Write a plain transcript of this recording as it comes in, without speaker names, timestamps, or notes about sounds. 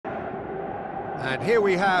And here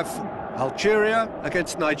we have Algeria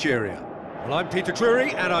against Nigeria. Well, I'm Peter Drury,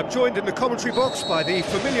 and I'm joined in the commentary box by the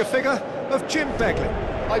familiar figure of Jim Begley.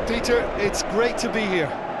 Hi Peter, it's great to be here.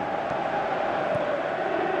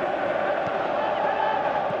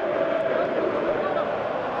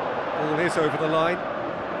 Ball is over the line.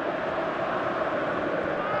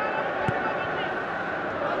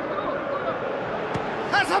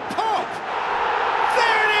 Has a pop!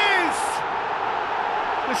 There it is!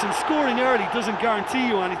 Listen, scoring early doesn't guarantee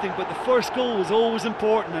you anything, but the first goal was always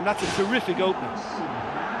important, and that's a terrific opener.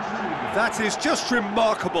 That is just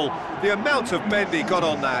remarkable, the amount of bend he got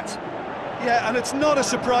on that. Yeah, and it's not a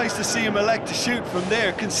surprise to see him elect to shoot from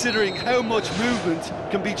there, considering how much movement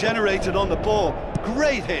can be generated on the ball.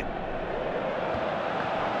 Great hit.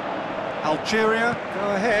 Algeria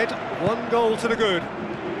go ahead, 1 goal to the good.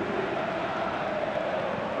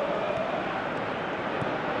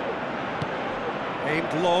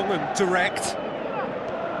 Aimed long and direct.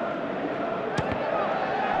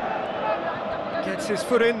 Gets his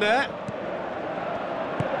foot in there.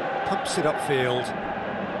 Pumps it upfield.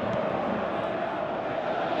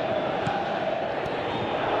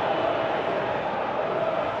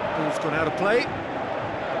 Ball's gone out of play.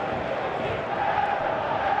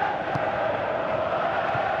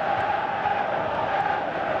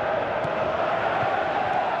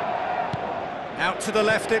 Out to the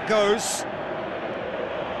left it goes.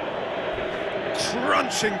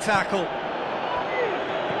 Crunching tackle.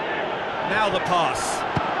 Now the pass.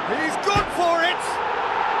 He's gone for it!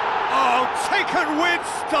 Oh, taken with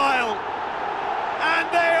style! And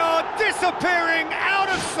they are disappearing out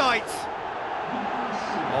of sight!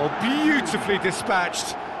 Oh, beautifully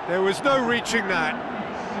dispatched. There was no reaching that.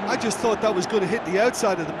 I just thought that was going to hit the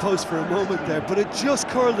outside of the post for a moment there, but it just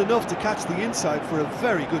curled enough to catch the inside for a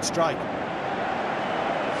very good strike.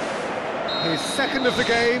 His second of the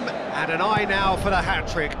game, and an eye now for the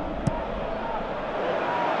hat-trick.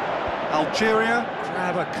 Algeria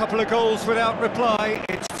grab a couple of goals without reply.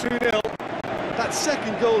 It's 2-0. That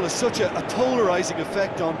second goal has such a polarising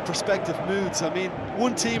effect on prospective moods. I mean,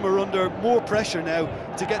 one team are under more pressure now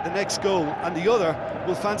to get the next goal, and the other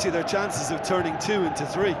will fancy their chances of turning 2 into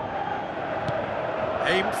 3.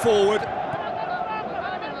 Aimed forward.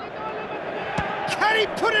 Can he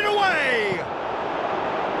put it away?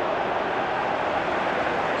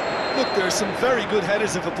 Look, there are some very good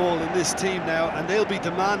headers of a ball in this team now, and they'll be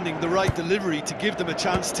demanding the right delivery to give them a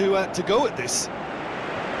chance to go at this.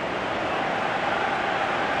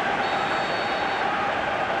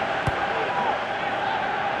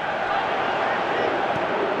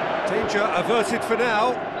 Danger averted for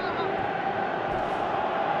now.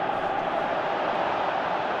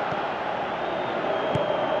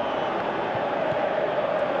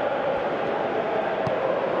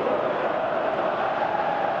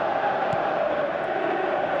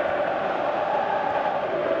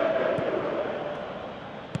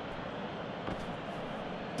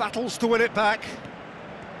 Battles to win it back.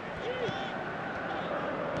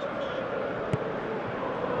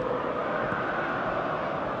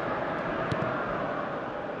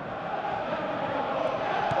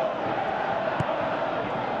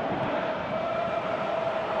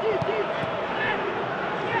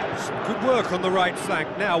 Some good work on the right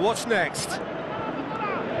flank. Now, what's next?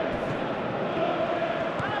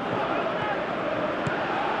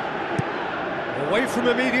 Away from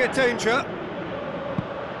immediate danger.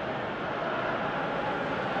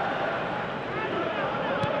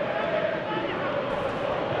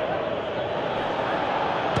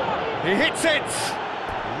 He hits it!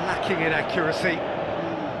 Lacking in accuracy.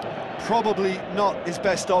 Probably not his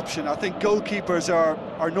best option. I think goalkeepers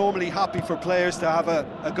are normally happy for players to have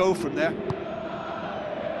a go from there.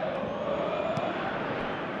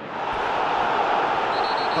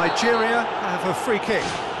 Nigeria have a free kick.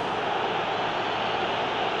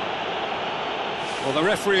 Well, the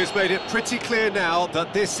referee has made it pretty clear now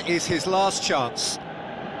that this is his last chance.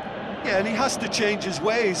 Yeah, and he has to change his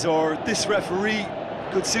ways, or this referee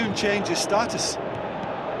could soon change his status.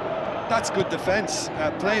 That's good defence,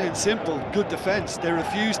 plain and simple, good defence. They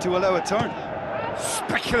refuse to allow a turn.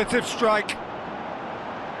 Speculative strike.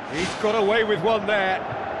 He's got away with one there.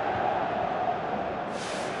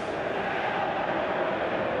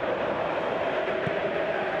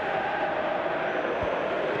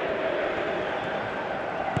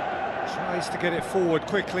 Tries to get it forward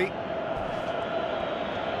quickly.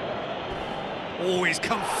 Oh, he's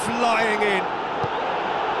come flying in.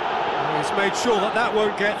 He's made sure that that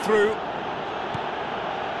won't get through.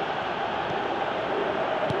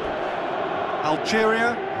 Algeria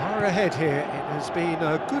are ahead here. It has been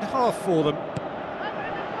a good half for them.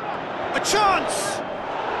 A chance!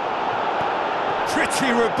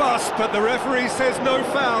 Pretty robust, but the referee says no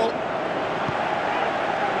foul.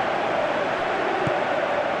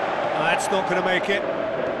 That's not going to make it.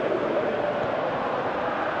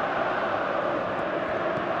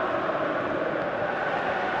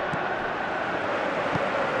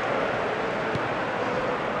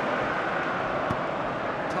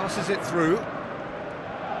 Passes it through.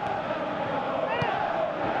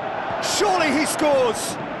 Surely he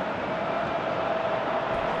scores!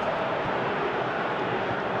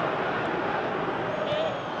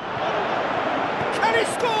 Can he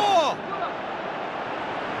score?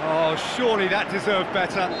 Oh, surely that deserved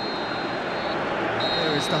better.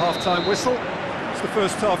 There is the half-time whistle. It's the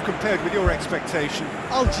first half compared with your expectation.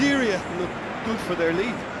 Algeria looked good for their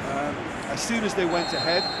lead. As soon as they went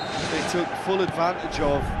ahead, they took full advantage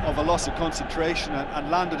of a loss of concentration and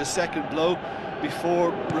landed a second blow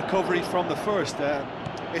before recovery from the first.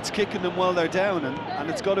 It's kicking them while they're down, and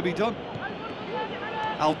it's got to be done.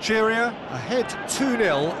 Algeria ahead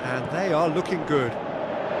 2-0, and they are looking good.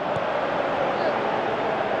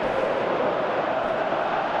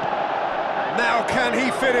 Now can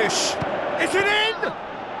he finish? Is it in?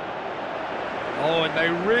 Oh, and they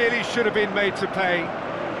really should have been made to pay.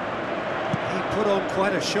 He put on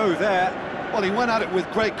quite a show there. Well, he went at it with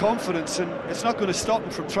great confidence, and it's not going to stop him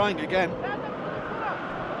from trying again.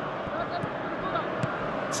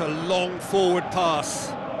 It's a long forward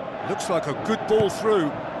pass. Looks like a good ball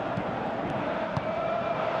through.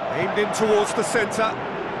 Aimed in towards the centre.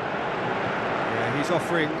 Yeah, he's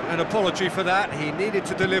offering an apology for that. He needed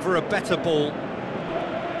to deliver a better ball.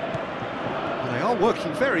 Well, they are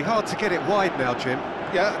working very hard to get it wide now, Jim.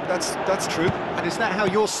 Yeah, that's true. And is that how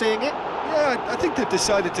you're seeing it? Yeah, I think they've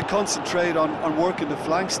decided to concentrate on working the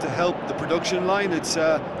flanks to help the production line. It's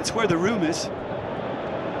where the room is.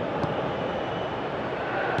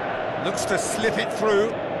 Looks to slip it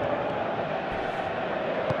through.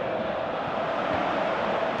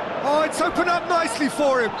 Oh, it's opened up nicely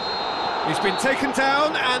for him. He's been taken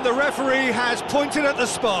down and the referee has pointed at the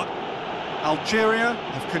spot. Algeria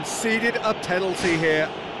have conceded a penalty here.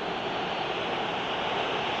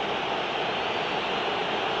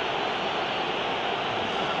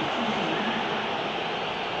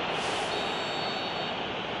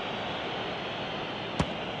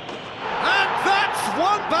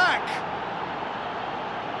 One back.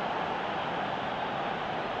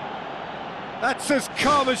 That's as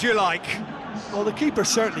calm as you like. Well, the keeper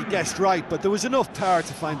certainly guessed right, but there was enough power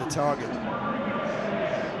to find the target.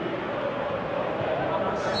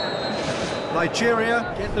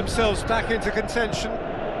 Nigeria get themselves back into contention.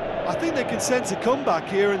 I think they can sense a comeback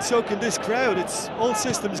here, and so can this crowd. It's all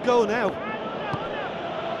systems go now.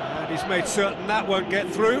 And he's made certain that won't get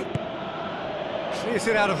through. Clears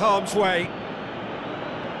it out of harm's way.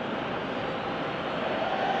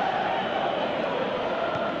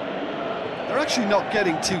 They're actually not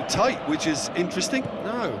getting too tight, which is interesting.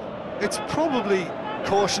 No. It's probably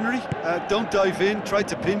cautionary. Don't dive in, try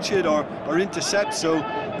to pinch it or intercept so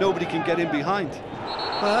nobody can get in behind.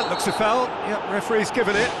 Well, that looks a foul. Yep, referee's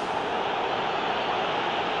given it.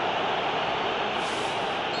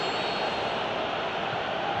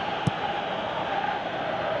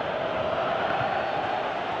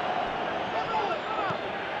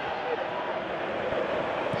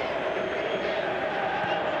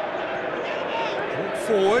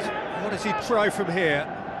 Forward, what does he try from here?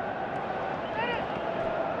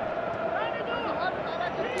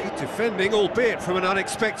 Good defending, albeit from an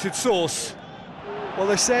unexpected source. Well,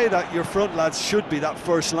 they say that your front lads should be that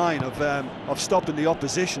first line of stopping the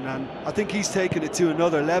opposition, and I think he's taken it to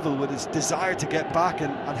another level with his desire to get back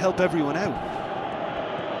and help everyone out.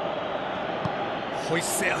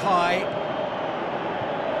 Hoists it high.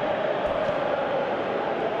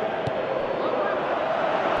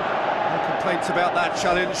 Complaints about that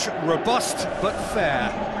challenge, robust but fair.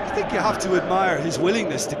 I think you have to admire his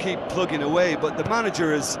willingness to keep plugging away, but the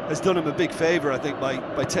manager has done him a big favour, I think,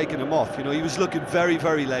 by taking him off. You know, he was looking very,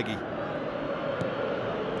 very leggy.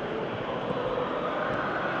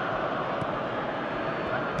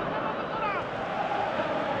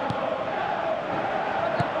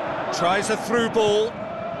 Tries a through ball.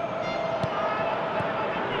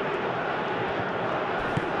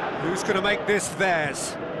 Who's going to make this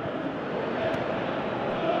theirs?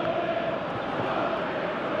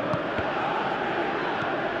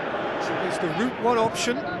 The route one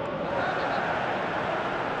option.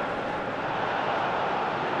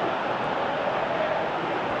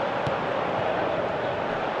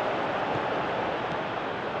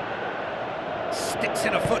 Sticks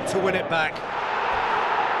in a foot to win it back.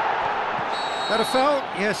 That a foul?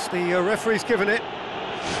 Yes, the referee's given it.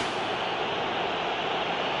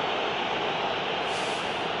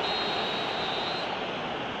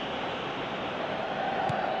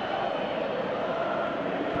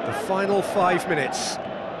 final 5 minutes.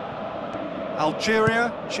 Algeria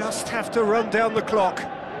just have to run down the clock.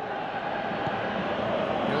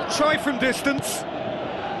 He'll try from distance.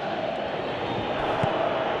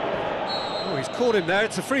 Oh, he's caught him there,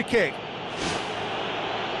 it's a free kick.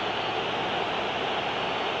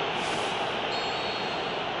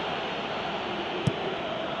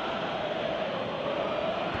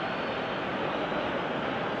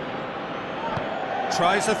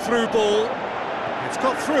 Tries a through ball. It's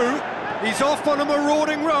got through. He's off on a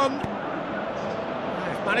marauding run.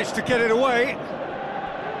 They've managed to get it away.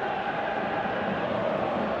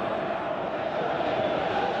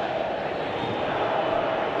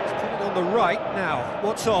 He's put it on the right now.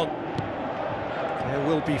 What's on? There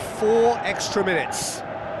will be 4 extra minutes.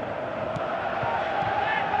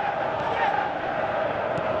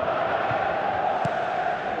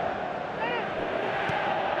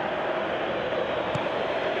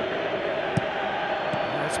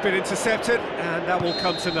 Been intercepted, and that will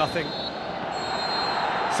come to nothing.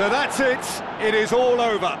 So that's it, it is all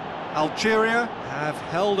over. Algeria have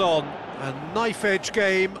held on, a knife-edge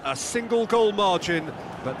game, a single goal margin,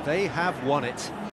 but they have won it.